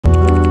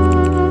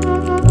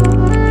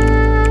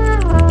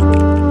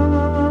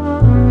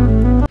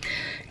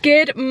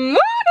Good morning!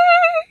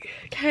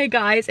 Okay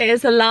guys, it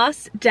is the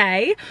last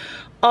day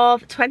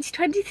of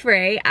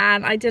 2023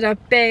 and I did a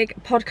big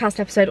podcast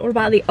episode all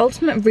about the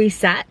ultimate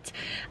reset,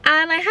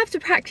 and I have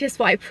to practice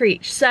what I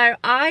preach, so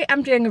I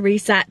am doing a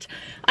reset.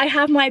 I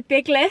have my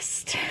big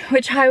list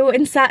which I will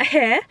insert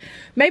here,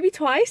 maybe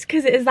twice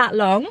because it is that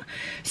long.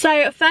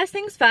 So first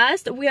things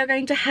first, we are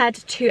going to head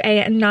to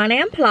a 9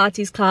 AM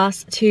Pilates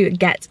class to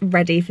get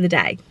ready for the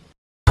day.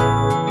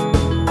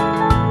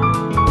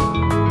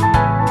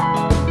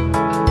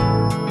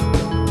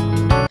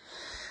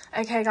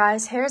 Okay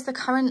guys, here is the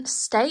current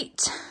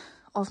state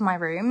of my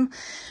room.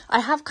 I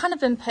have kind of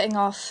been putting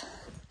off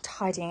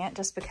tidying it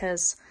just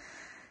because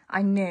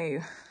I knew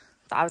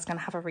that I was going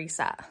to have a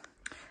reset.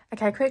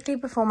 Okay, quickly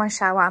before my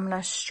shower, I'm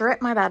going to strip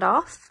my bed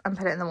off and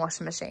put it in the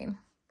washing machine.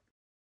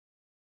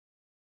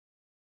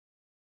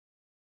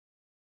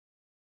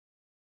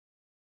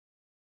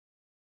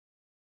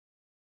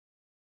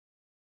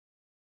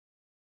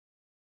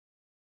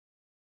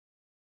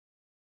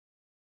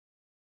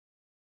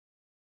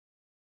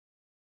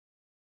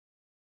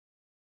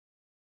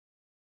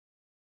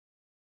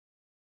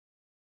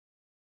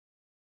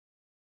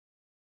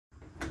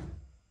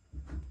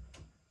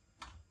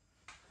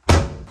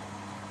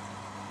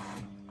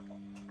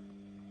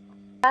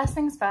 First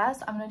things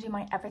first, I'm going to do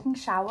my everything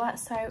shower,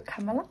 so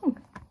come along.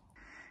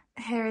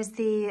 Here is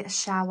the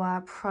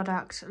shower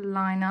product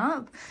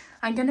lineup.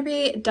 I'm going to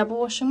be double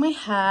washing my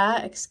hair,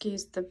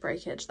 excuse the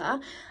breakage there,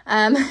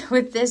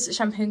 with this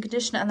shampoo and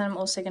conditioner, and then I'm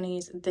also going to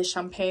use this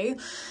shampoo.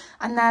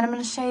 And then I'm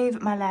going to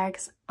shave my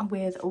legs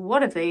with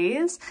one of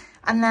these,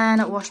 and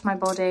then wash my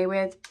body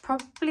with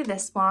probably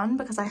this one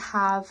because I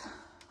have...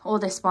 or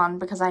this one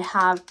because I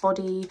have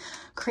body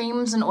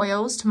creams and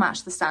oils to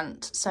match the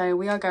scent. So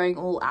we are going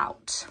all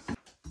out.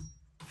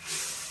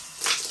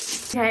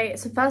 Okay,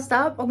 so first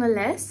up on the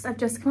list, I've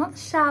just come out the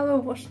shower,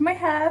 washed my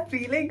hair,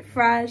 feeling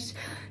fresh.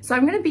 So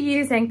I'm going to be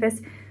using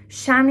this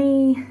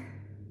Shani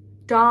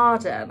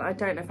Darden. I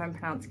don't know if I'm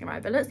pronouncing it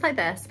right, but it looks like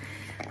this.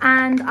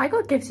 And I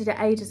got gifted it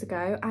ages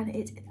ago and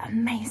it's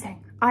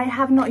amazing. I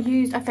have not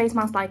used a face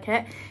mask like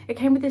it. It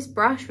came with this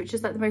brush, which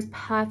is like the most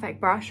perfect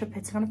brush for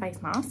putting on a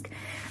face mask.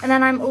 And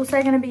then I'm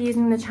also going to be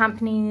using the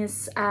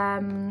Champneys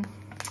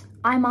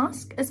eye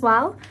mask as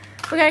well.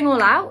 We're going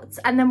all out,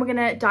 and then we're going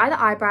to dye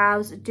the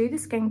eyebrows, do the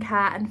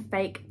skincare and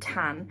fake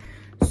tan.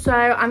 So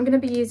I'm going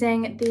to be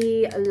using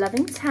the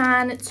Loving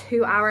Tan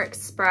 2-Hour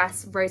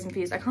Express Rose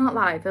Infused. I can't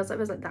lie, it feels like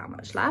there's like that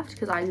much left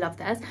because I love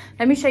this.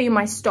 Let me show you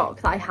my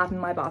stock that I have in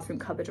my bathroom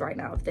cupboard right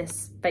now of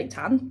this fake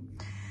tan.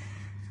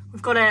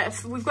 We've got it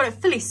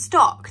fully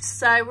stocked,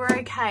 so we're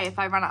okay. If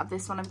I run out of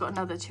this one, I've got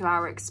another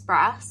 2-Hour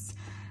Express.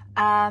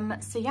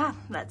 So yeah,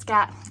 let's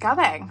get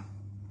going.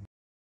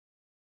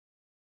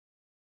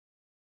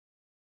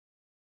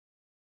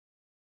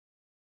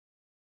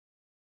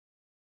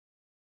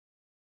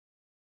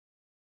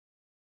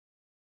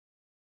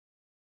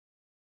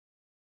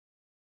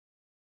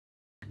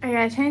 Okay,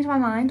 I changed my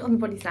mind on the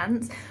body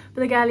scents,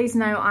 but the girlies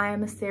know I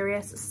am a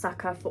serious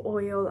sucker for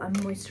oil and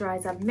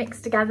moisturiser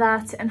mixed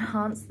together to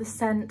enhance the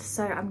scent.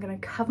 So I'm going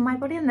to cover my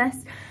body in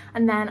this,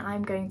 and then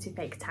I'm going to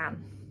fake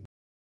tan.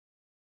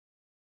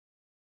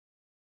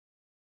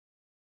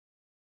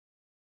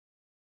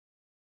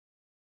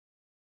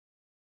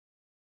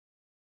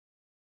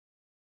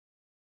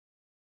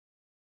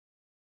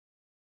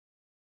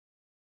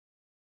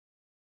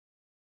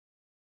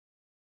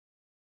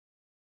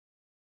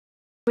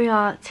 We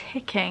are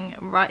ticking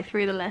right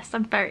through the list.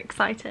 I'm very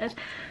excited.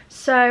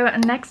 So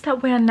next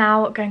up, we are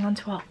now going on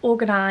to our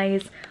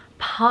organise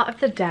part of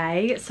the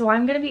day. So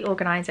I'm going to be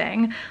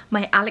organising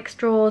my Alex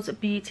Drawers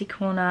Beauty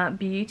Corner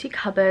beauty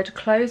cupboard,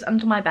 clothes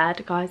under my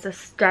bed. Guys, the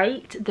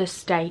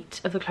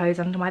state of the clothes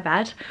under my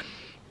bed,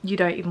 you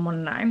don't even want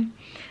to know.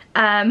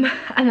 And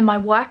then my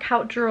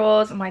workout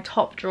drawers, my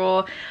top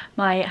drawer,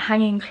 my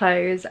hanging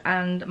clothes,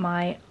 and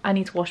I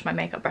need to wash my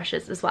makeup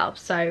brushes as well.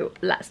 So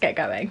let's get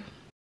going.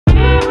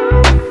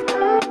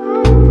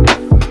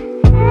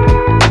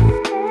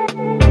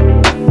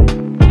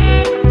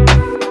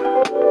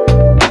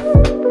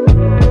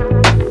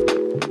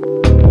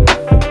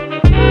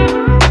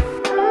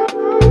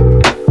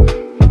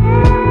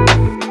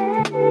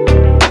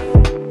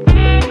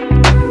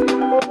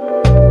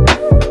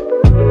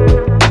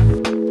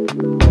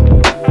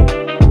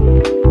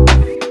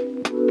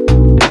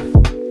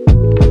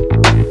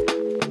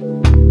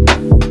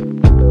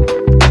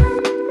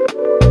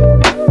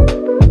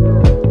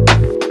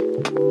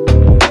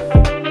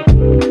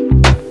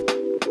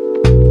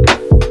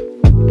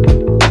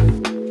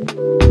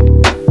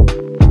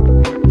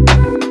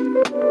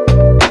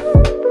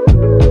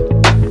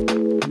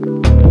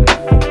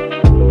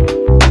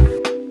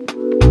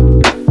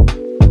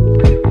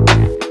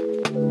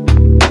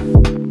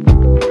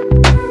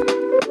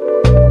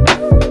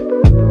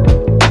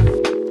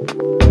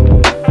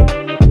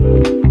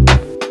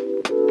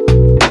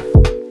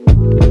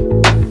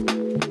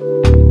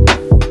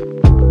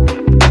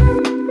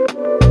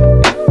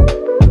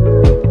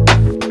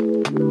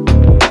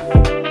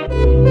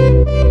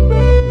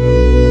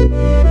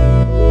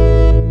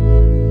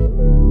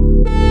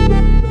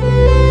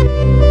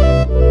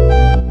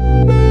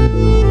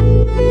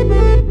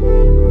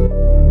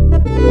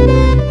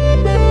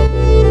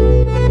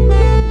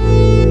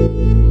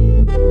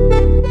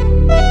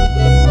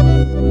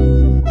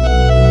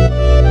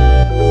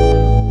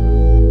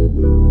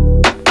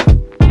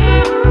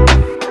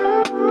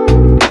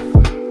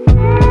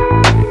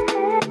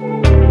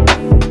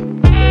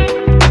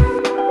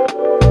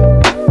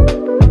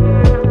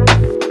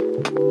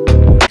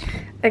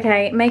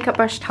 Okay, makeup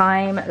brush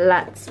time.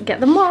 Let's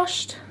get them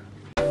washed.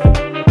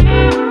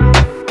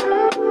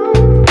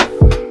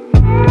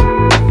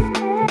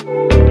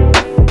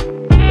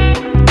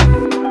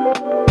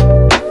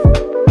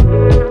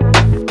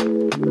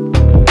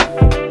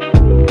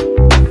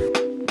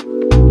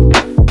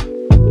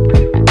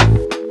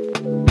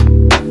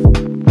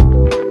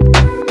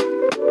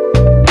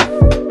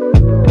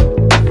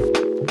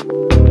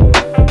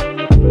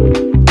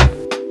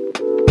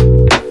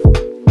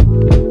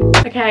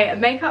 Okay,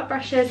 makeup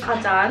brushes are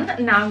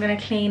done. Now I'm going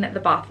to clean the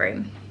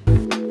bathroom.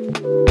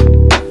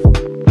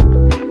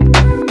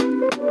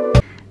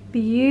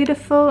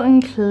 Beautiful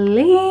and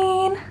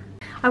clean.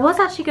 I was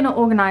actually going to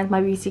organise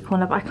my beauty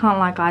corner, but I can't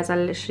lie guys, I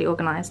literally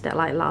organised it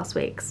like last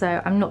week,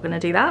 so I'm not going to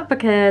do that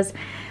because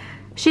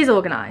she's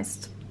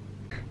organised.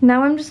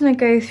 Now I'm just going to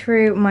go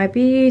through my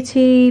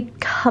beauty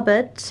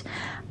cupboard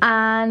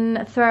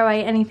and throw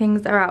away any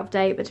things that are out of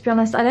date, but to be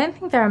honest I don't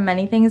think there are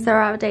many things that are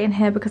out of date in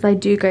here because I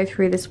do go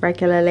through this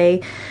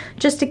regularly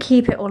just to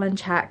keep it all in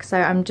check. So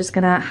I'm just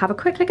gonna have a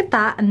quick look at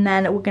that and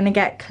then we're gonna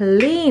get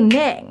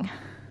cleaning.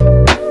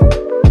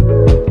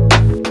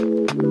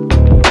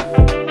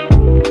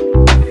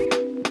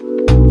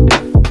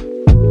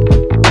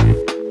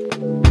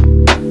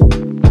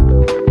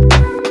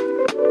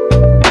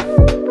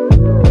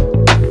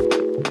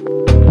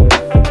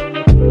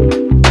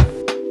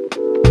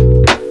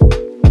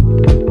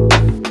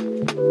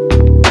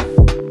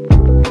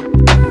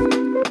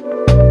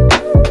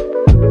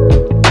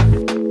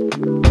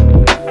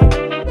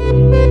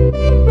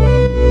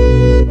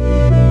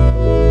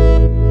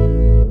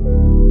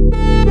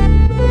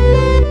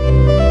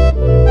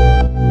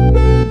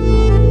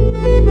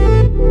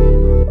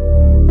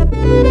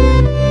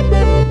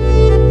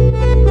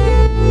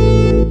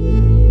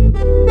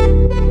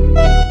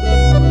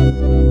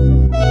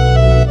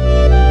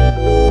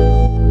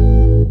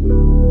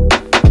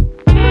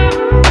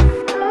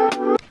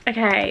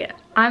 Okay,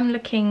 I'm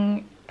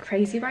looking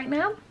crazy right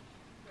now.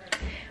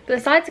 But the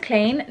sides are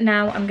clean.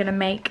 Now I'm gonna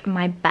make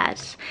my bed.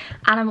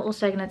 And I'm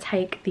also gonna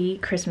take the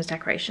Christmas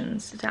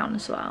decorations down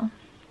as well.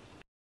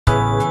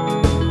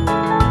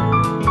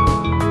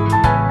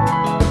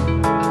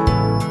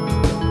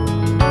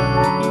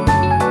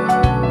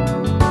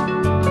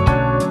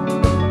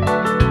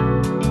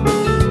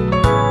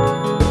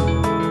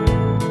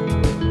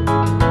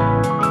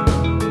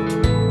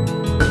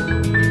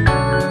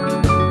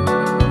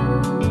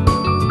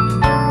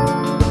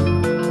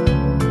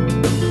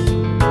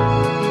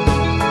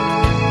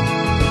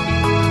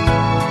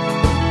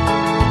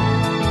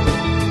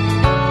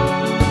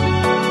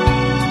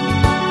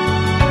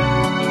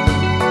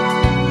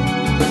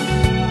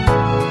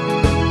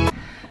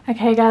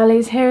 Okay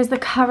girlies, here is the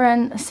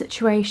current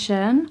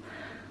situation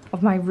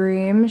of my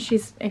room.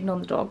 She's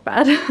ignoring the dog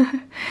bed.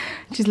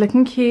 She's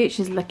looking cute,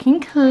 she's looking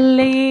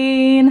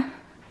clean.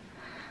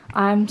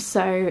 I'm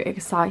so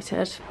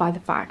excited by the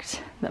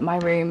fact that my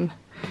room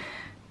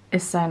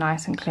is so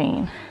nice and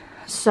clean.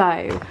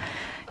 So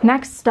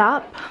next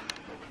up,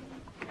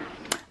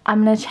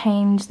 I'm gonna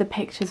change the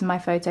pictures in my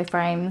photo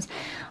frames.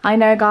 I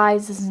know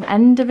guys, this is an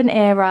end of an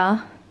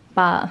era,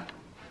 but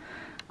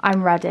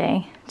I'm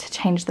ready to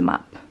change them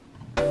up.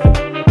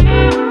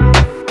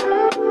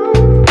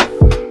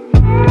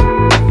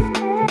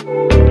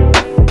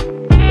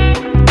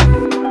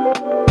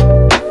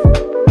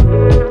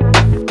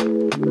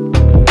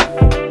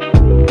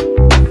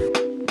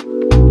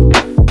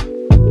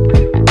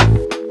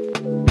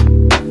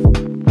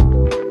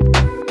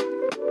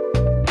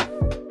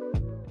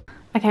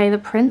 Okay, the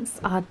prints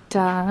are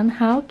done.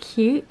 How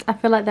cute. I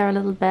feel like they're a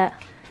little bit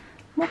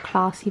more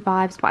classy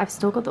vibes, but I've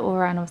still got the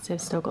aura and obviously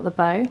I've still got the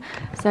bow.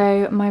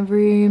 So my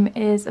room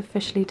is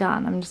officially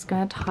done. I'm just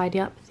going to tidy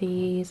up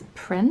these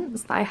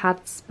prints that I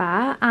had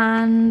spare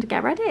and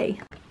get ready.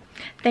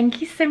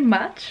 Thank you so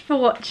much for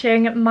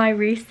watching my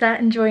reset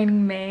and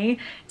joining me.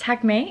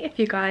 Tag me if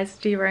you guys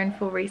do your own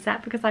full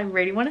reset because I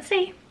really want to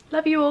see.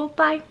 Love you all.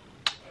 Bye.